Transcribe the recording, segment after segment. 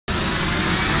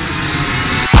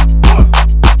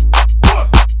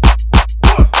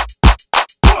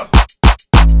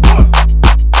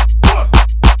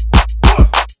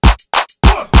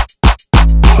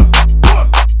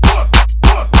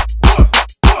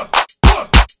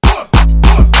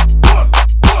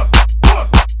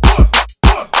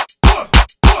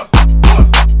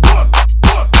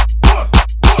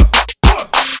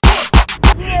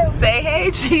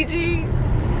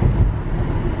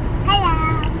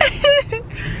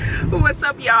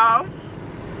What's up, y'all?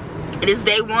 It is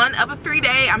day 1 of a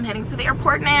 3-day. I'm heading to the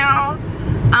airport now.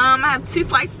 I have 2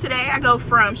 flights today. I go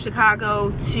from Chicago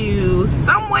to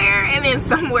somewhere and then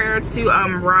somewhere to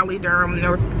Raleigh, Durham,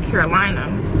 North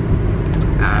Carolina.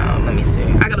 Let me see.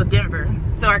 I go to Denver.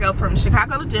 So I go from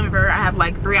Chicago to Denver. I have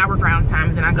like 3-hour ground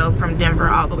time. Then I go from Denver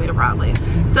all the way to Raleigh.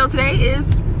 So today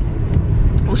is,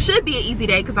 well, should be an easy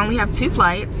day because I only have 2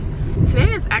 flights.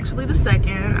 Today is actually the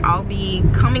 2nd. I'll be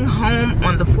coming home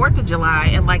on the 4th of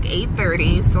July at like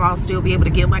 8:30, so I'll still be able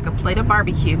to get like a plate of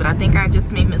barbecue, but I think I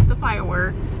just may miss the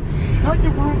fireworks. No,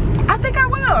 you won't. I think I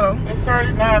will. It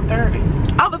started at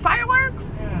 9:30. Oh, the fireworks?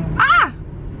 Yeah. Ah!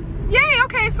 Yay,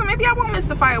 okay, so maybe I won't miss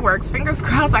the fireworks. Fingers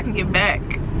crossed I can get back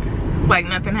like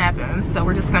nothing happens. So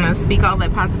we're just gonna speak all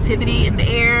that positivity in the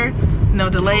air. No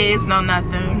delays, no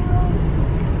nothing.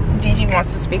 Gigi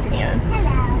wants to speak again.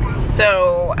 Hello.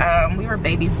 So, we were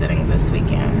babysitting this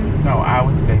weekend. No, I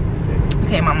was babysitting.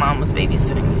 Okay, my mom was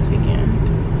babysitting this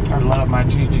weekend. I love my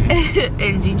Gigi.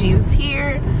 And Gigi was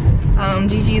here.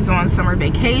 Gigi is on summer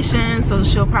vacation, so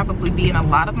she'll probably be in a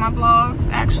lot of my vlogs,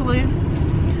 actually.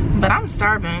 But I'm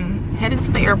starving. Headed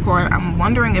to the airport. I'm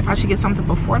wondering if I should get something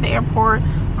before the airport,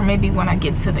 or maybe when I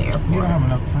get to the airport. You don't have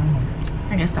enough time.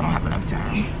 I guess I don't have enough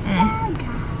time.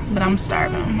 But I'm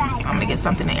starving. I'm gonna get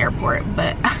something in the airport,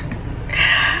 but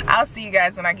I'll see you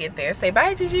guys when I get there. Say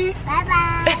bye, Gigi. Bye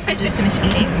bye. I just finished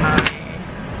eating my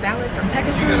salad from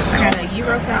Pegasus. I got a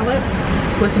Euro salad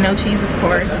with no cheese, of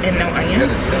course, and no onion.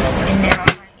 And now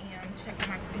I am checking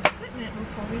my equipment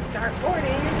before we start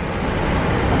boarding.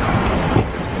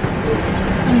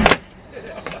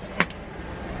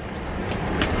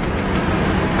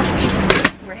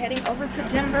 We're heading over to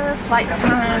Denver. Flight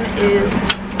time is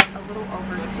a little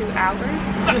over 2 hours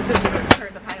per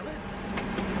the pilots.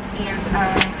 And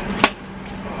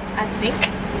I think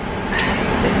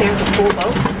that there's a full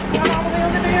boat going all the way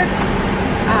over there.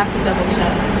 I have to double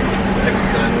check.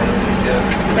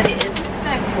 But it is a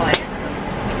snack flight.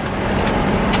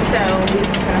 So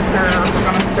we're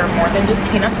gonna serve more than just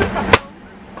peanuts and pretzels.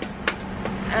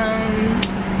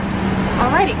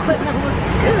 Alright, equipment looks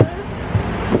good.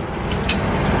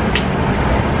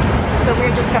 So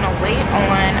we're just gonna wait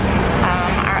on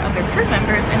our other crew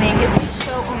members and then get the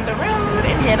show on the road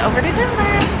and head over to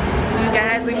Denver. You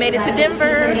guys, we made it to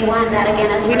Denver.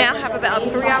 We now have about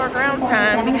 3-hour ground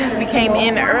time because we came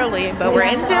in early, but we're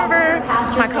in Denver.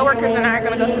 My coworkers and I are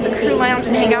gonna go to the crew lounge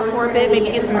and hang out for a bit,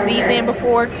 maybe get some Z's in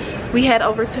before we head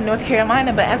over to North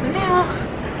Carolina. But as of now,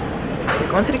 we're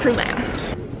going to the crew lounge.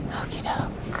 Okie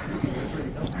doke.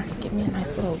 All right, give me a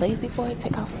nice little lazy boy.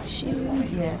 Take off my shoe.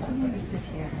 Yeah, I'm gonna sit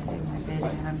here and do my bed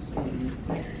and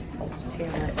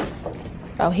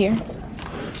Oh, here?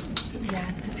 yeah,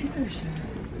 the computer's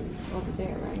over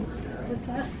there, right? What's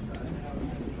that?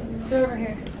 They're over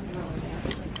here.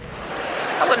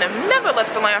 I would have never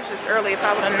left the lounge this early if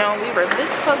I would have known we were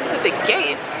this close to the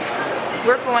gate.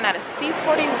 We're going out of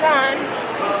C41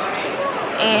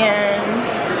 and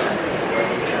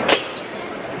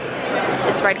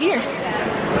it's right here.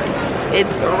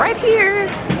 It's right here.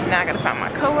 Now I gotta find my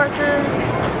coworkers.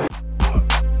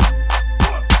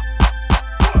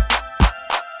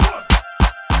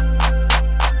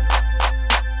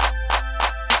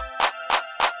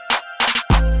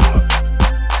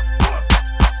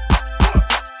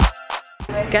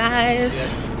 Guys,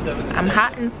 I'm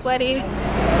hot and sweaty,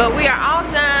 but we are all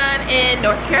done in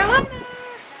North Carolina.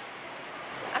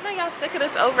 I know y'all sick of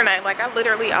this overnight. Like, I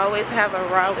literally always have a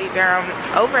Raleigh Durham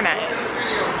overnight.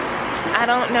 I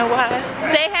don't know why.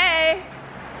 Say hey.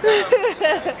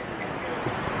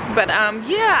 But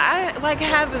yeah, I like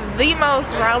have the most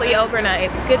Raleigh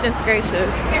overnights. Goodness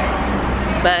gracious.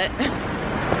 But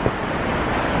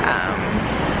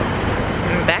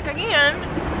I'm back again.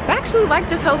 I actually like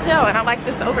this hotel and I like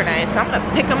this overnight, so I'm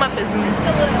gonna pick them up as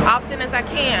often as I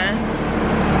can.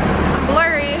 I'm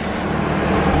blurry.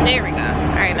 There we go.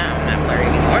 Alright, now I'm not blurry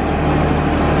anymore.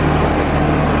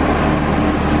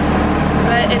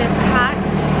 But it is hot.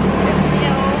 It's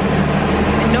hell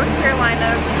in North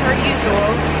Carolina, per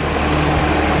usual.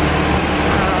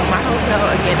 My hotel,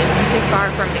 again, isn't too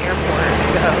far from the airport,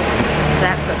 so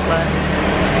that's a plus.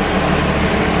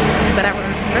 But I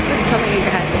remember telling you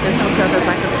guys that this hotel does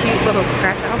like a cute little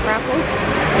scratch out raffle.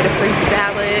 Get a free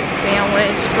salad,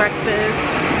 sandwich, breakfast.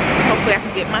 Hopefully I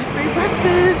can get my free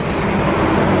breakfast.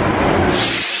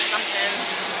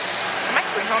 I'm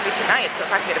actually hungry tonight, so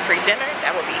if I can get a free dinner,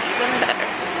 that would be even better.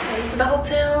 To the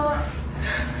hotel.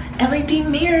 LED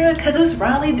mirror, because it's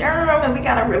Raleigh, Durham, and we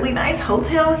got a really nice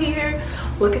hotel here.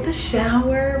 Look at the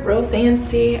shower, real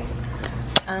fancy.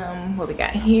 What we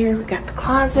got here, we got the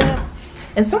closet.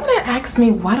 And someone had asked me,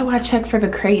 why do I check for the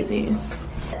crazies?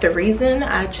 The reason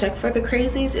I check for the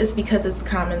crazies is because it's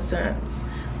common sense.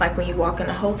 Like when you walk in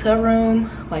a hotel room,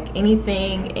 like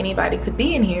anything, anybody could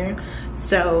be in here.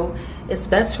 So it's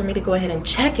best for me to go ahead and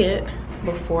check it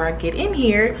before I get in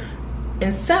here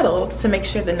and settled to make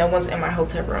sure that no one's in my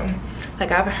hotel room.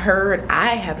 Like I've heard,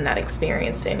 I have not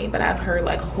experienced any, but I've heard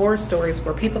like horror stories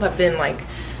where people have been like,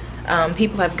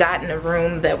 people have gotten a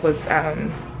room that was,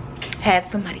 had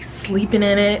somebody sleeping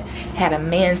in it, had a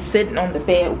man sitting on the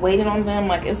bed waiting on them.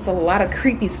 Like it's a lot of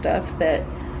creepy stuff that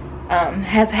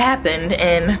has happened,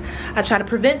 and I try to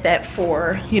prevent that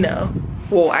for, you know,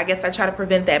 well, I guess I try to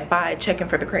prevent that by checking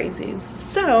for the crazies.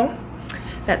 So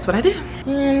that's what I do.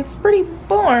 And it's pretty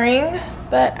boring,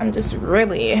 but I'm just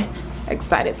really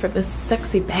excited for this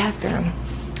sexy bathroom.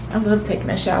 I love taking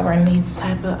a shower in these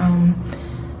type of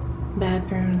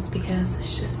bathrooms because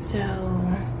it's just so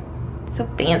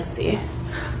fancy.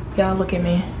 Y'all look at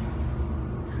me.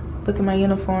 Look at my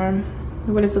uniform.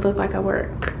 What does it look like I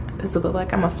work? Does it look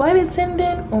like I'm a flight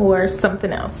attendant or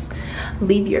something else?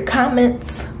 Leave your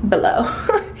comments below.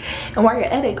 And while you're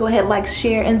at it, go ahead, like,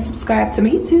 share, and subscribe to my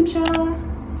YouTube channel.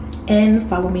 And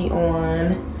follow me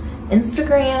on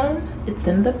Instagram. It's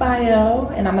in the bio,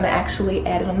 and I'm gonna actually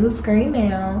add it on the screen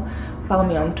now. Follow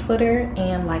me on Twitter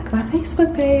and like my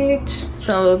Facebook page.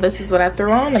 So this is what I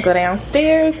threw on to go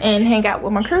downstairs and hang out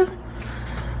with my crew.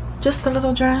 Just a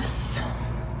little dress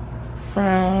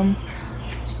from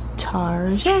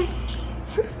Target.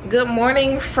 Good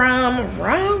morning from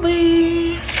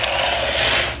Raleigh.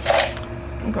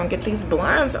 I'm gonna get these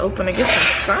blinds open to get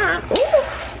some sun.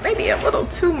 Ooh, maybe a little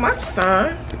too much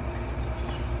sun.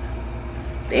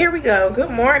 There we go.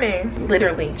 Good morning.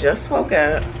 Literally just woke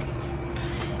up.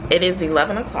 It is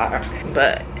 11 o'clock,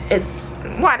 but it's,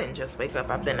 well, I didn't just wake up.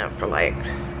 I've been up for like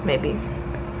maybe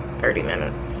 30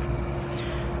 minutes.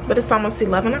 But it's almost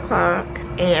 11 o'clock,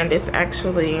 and it's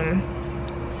actually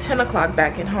 10 o'clock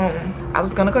back at home. I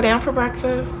was gonna go down for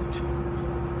breakfast,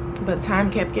 but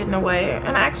time kept getting away,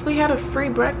 and I actually had a free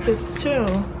breakfast too.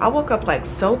 I woke up like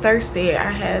so thirsty.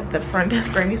 I had the front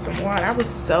desk bring me some water. I was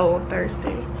so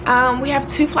thirsty. We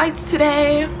have 2 flights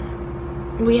today.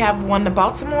 We have one to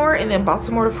Baltimore and then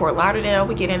Baltimore to Fort Lauderdale.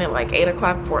 We get in at like 8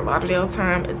 o'clock Fort Lauderdale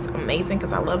time. It's amazing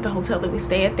because I love the hotel that we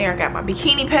stay at there. I got my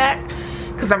bikini packed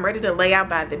because I'm ready to lay out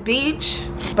by the beach.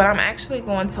 But I'm actually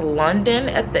going to London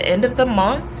at the end of the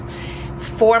month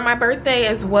for my birthday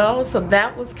as well. So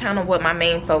that was kind of what my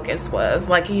main focus was.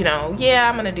 Like, you know, yeah,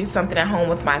 I'm gonna do something at home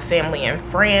with my family and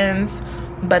friends,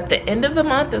 but the end of the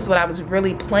month is what I was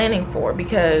really planning for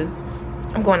because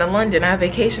I'm going to London. I have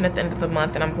vacation at the end of the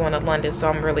month and I'm going to London, so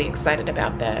I'm really excited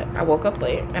about that. I woke up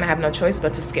late and I have no choice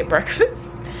but to skip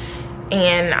breakfast.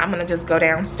 And I'm gonna just go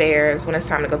downstairs when it's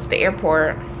time to go to the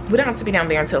airport. We don't have to be down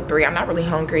there until 3. I'm not really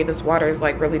hungry. This water is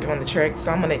like really doing the trick,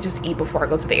 so I'm gonna just eat before I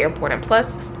go to the airport. And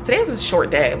plus, today's a short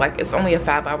day. Like, it's only a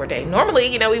 5-hour day. Normally,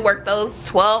 you know, we work those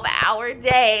 12-hour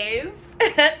days.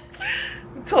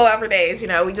 12-hour days, you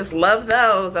know, we just love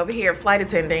those over here flight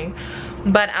attending.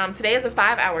 But today is a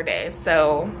 5-hour day,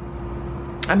 so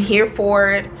I'm here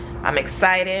for it. I'm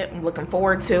excited. I'm looking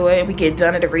forward to it. We get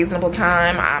done at a reasonable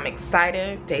time. I'm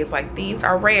excited. Days like these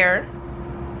are rare,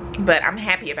 but I'm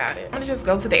happy about it. I'm gonna just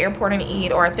go to the airport and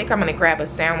eat, or I think I'm gonna grab a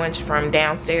sandwich from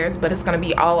downstairs, but it's gonna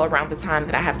be all around the time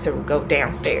that I have to go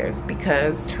downstairs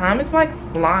because time is like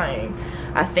flying.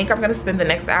 I think I'm gonna spend the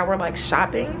next hour like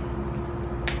shopping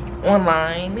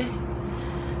online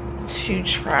to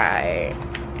try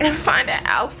and find an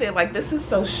outfit. Like, this is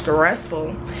so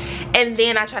stressful. And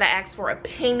then I try to ask for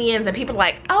opinions and people are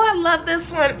like, oh, I love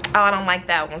this one. Oh, I don't like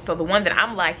that one. So the one that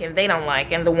I'm liking, they don't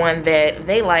like, and the one that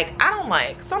they like, I don't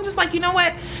like. So I'm just like, you know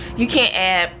what? You can't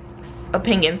add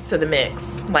opinions to the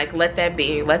mix. Like, let that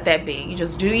be, let that be. You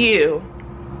just do you.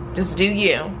 Just do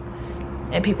you.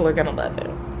 And people are gonna love it.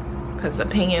 Because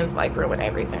opinions like ruin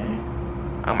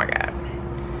everything. Oh my God.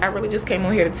 I really just came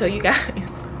on here to tell you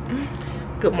guys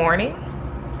good morning.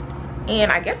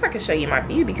 And I guess I could show you my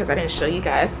view because I didn't show you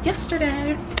guys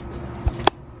yesterday.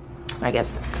 I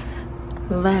guess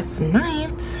last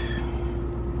night.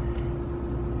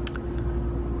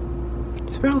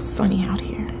 It's real sunny out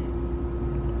here.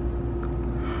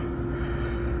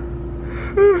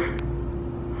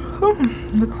 Oh,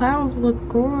 the clouds look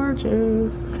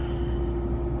gorgeous.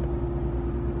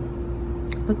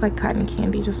 Look like cotton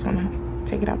candy. Just want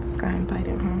to take it out the sky and bite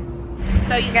it, huh?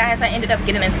 So you guys, I ended up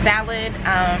getting a salad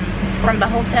from the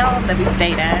hotel that we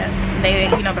stayed at. They,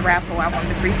 you know, the raffle, I won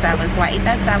the free salad. So I ate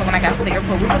that salad when I got to the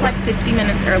airport. We were like 50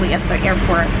 minutes early at the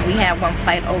airport. We had one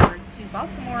flight over to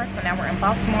Baltimore, so now we're in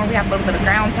Baltimore. We have a little bit of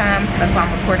ground time, so that's why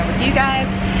I'm recording with you guys.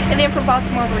 And then from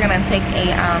Baltimore, we're gonna take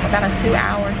a about a 2.5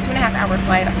 hour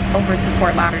flight over to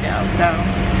Fort Lauderdale. So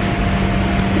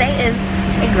today is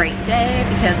a great day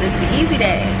because it's an easy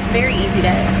day, very easy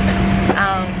day.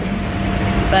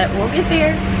 But we'll get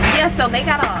there. Yeah, so they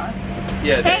got off.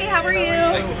 Yeah. Hey, how are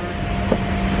you?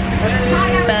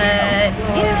 But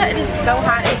yeah, it is so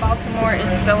hot in Baltimore.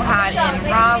 It's so hot in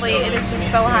Raleigh. It is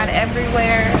just so hot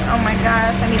everywhere. Oh my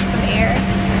gosh, I need some air.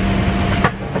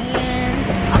 And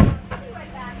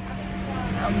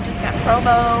we just got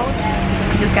Provo.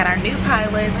 We just got our new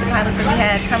pilots. The pilots that we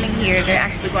had coming here, they're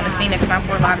actually going to Phoenix, not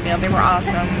Fort Lauderdale. They were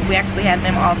awesome. We actually had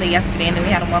them all day yesterday, and then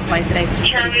we had them one flight today, which is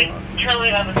pretty cool.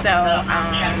 So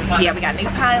yeah, we got new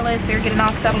pilots. They're getting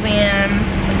all settled in.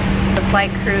 The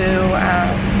flight crew,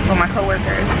 well, my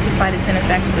co-workers, flight attendants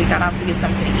actually got off to get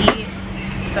something to eat.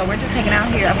 So we're just hanging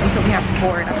out here up until we have to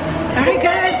board. Alright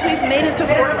guys, we've made it to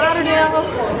Fort Lauderdale.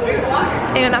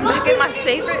 And I'm back at my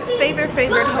favorite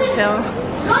hotel.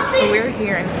 So we're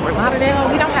here in Fort Lauderdale.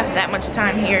 We don't have that much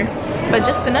time here, but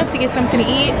just enough to get something to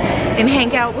eat and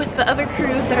hang out with the other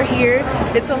crews that are here.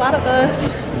 It's a lot of us.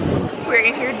 We're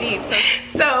in here deep.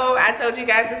 So I told you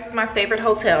guys this is my favorite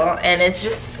hotel, and it's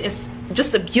just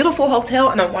a beautiful hotel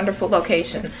and a wonderful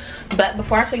location. But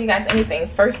before I show you guys anything,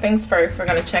 first things first, we're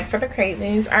gonna check for the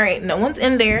crazies. All right, no one's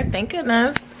in there, thank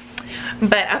goodness.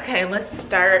 But okay, let's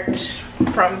start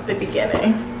from the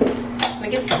beginning. Let me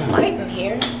get some light in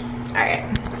here. All right,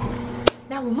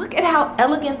 now look at how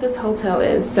elegant this hotel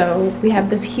is. So we have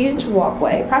this huge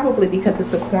walkway, probably because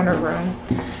it's a corner room.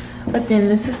 But then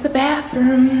this is the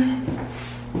bathroom.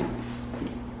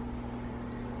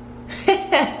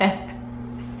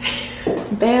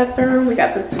 Bathroom, we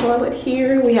got the toilet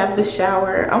here, we have the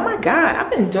shower. Oh my god,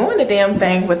 I've been doing the damn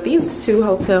thing with these two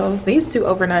hotels, these two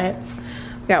overnights.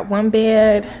 We got one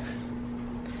bed,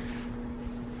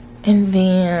 and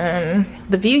then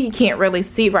the view you can't really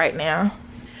see right now.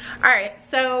 All right,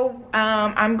 so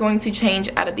I'm going to change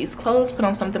out of these clothes, put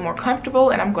on something more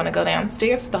comfortable, and I'm going to go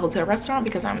downstairs to the hotel restaurant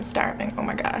because I'm starving. Oh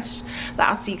my gosh. But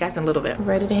I'll see you guys in a little bit.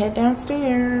 Ready to head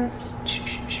downstairs.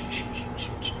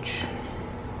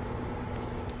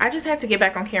 I just had to get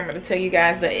back on camera to tell you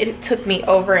guys that it took me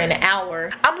over an hour.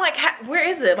 I'm like, where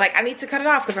is it? Like, I need to cut it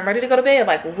off because I'm ready to go to bed.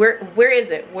 Like, where is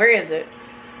it? Where is it?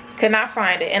 Could not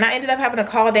find it. And I ended up having to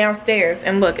call downstairs.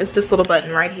 And look, it's this little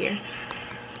button right here.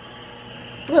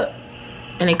 Look.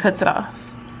 And it cuts it off.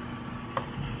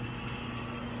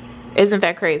 Isn't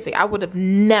that crazy? I would have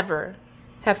never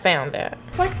have found that.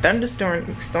 It's like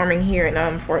thunderstorming here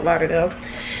in Fort Lauderdale.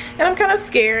 And I'm kind of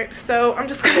scared. So I'm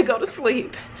just going to go to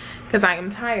sleep. Because I am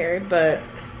tired, but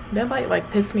that light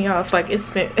like pissed me off. Like it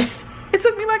took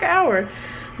me like an hour.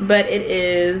 But it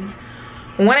is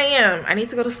 1 a.m. I need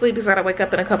to go to sleep because I gotta wake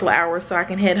up in a couple of hours so I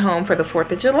can head home for the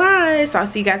 4th of July. So I'll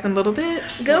see you guys in a little bit.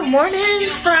 Good morning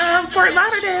from Fort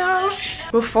Lauderdale.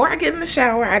 Before I get in the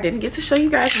shower, I didn't get to show you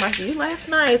guys my view last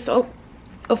night. So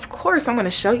of course I'm gonna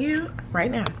show you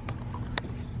right now.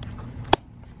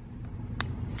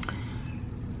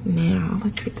 Now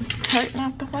let's get this curtain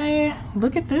out the way.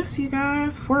 Look at this, you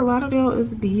guys. Fort Lauderdale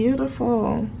is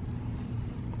beautiful.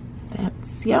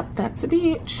 That's a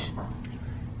beach.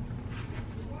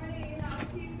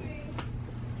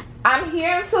 I'm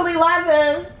here until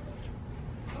 11.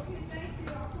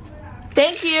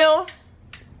 Thank you.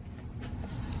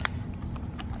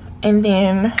 And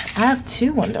then I have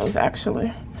 2 windows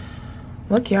actually.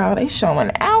 Look y'all, they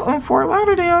showing out in Fort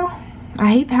Lauderdale. I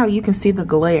hate how you can see the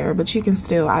glare, but you can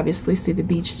still obviously see the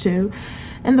beach too.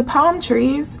 And the palm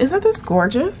trees. Isn't this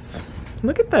gorgeous?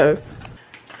 Look at this.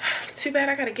 Too bad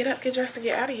I gotta get up, get dressed, and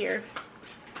get out of here.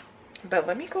 But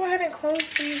let me go ahead and close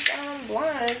these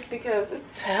blinds because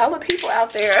it's hella people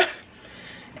out there.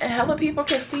 And hella people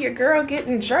can see your girl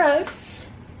getting dressed.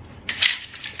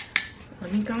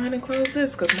 Let me go ahead and close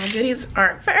this because my goodies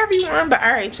aren't for everyone. But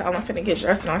all right, y'all, I'm finna get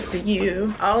dressed and I'll see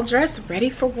you all dressed, ready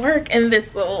for work in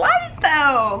this light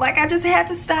though. Like I just had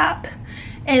to stop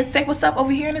and say what's up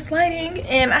over here in this lighting.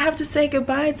 And I have to say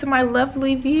goodbye to my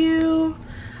lovely view.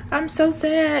 I'm so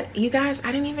sad. You guys,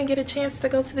 I didn't even get a chance to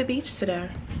go to the beach today.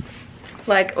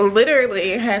 Like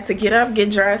literally had to get up, get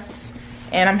dressed,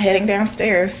 and I'm heading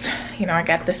downstairs. You know, I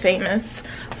got the famous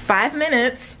 5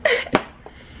 minutes.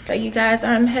 So you guys,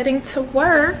 I'm heading to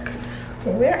work.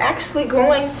 We're actually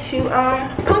going to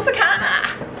Punta Cana,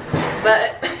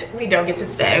 but we don't get to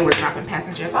stay. We're dropping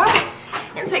passengers off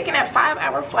and taking that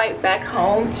 5-hour flight back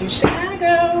home to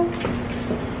Chicago.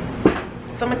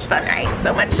 So much fun, right?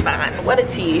 So much fun. What a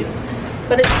tease.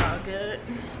 But it's all good.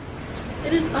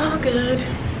 It is all good.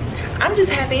 I'm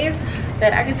just happy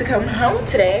that I get to come home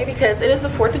today because it is the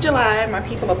 4th of July. My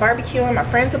people are barbecuing, my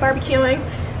friends are barbecuing.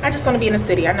 I just want to be in the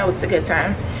city. I know it's a good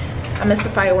time. I missed the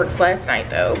fireworks last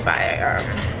night though by,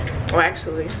 well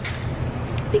actually,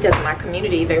 because in my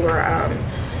community they were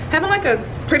having like a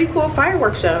pretty cool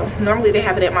fireworks show. Normally they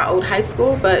have it at my old high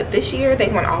school, but this year they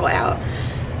went all out.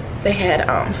 They had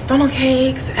funnel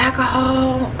cakes,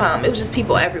 alcohol. It was just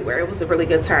people everywhere. It was a really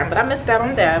good time, but I missed out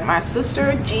on that. My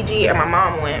sister, Gigi, and my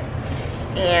mom went,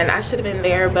 and I should have been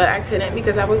there, but I couldn't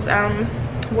because I was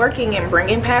working and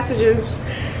bringing passengers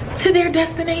to their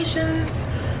destinations.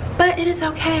 But it is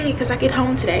okay because I get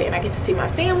home today and I get to see my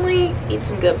family, eat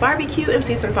some good barbecue, and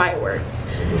see some fireworks.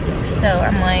 So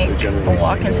I'm like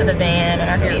walking to the van and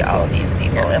I see all of these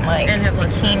people in like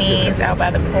bikinis out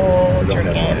by the pool,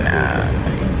 drinking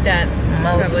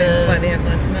mimosas,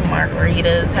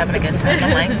 margaritas, having a good time.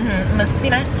 I'm like, must be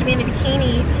nice to be in a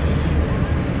bikini.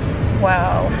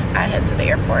 Well, I head to the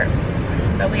airport,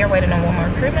 but we are waiting on one more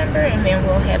crew member and then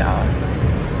we'll head off.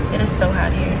 It is so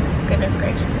hot here, goodness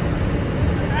gracious.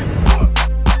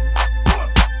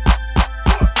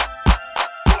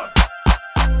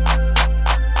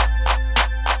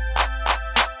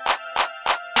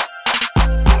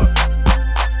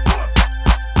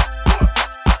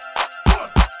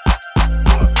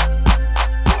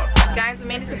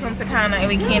 And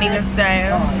we can't even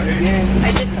stay.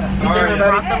 We just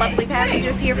brought the lovely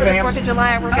passengers here for the 4th of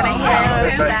July. We're gonna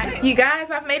head back. You guys,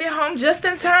 I've made it home just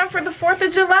in time for the 4th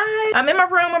of July. I'm in my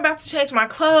room, I'm about to change my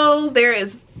clothes. There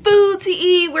is food to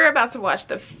eat. We're about to watch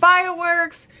the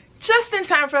fireworks just in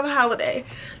time for the holiday.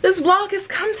 This vlog has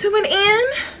come to an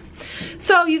end.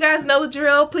 So you guys know the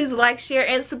drill. Please like, share,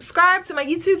 and subscribe to my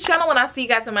YouTube channel, and I'll see you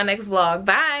guys in my next vlog.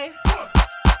 Bye.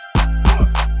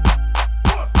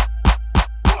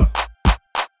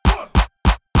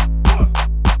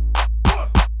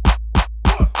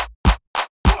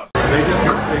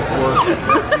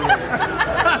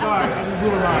 Sorry, I just blew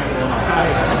a line.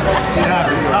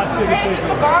 Yeah, it's hot ticket.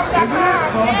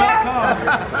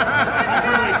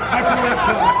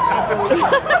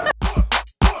 Bomb.com.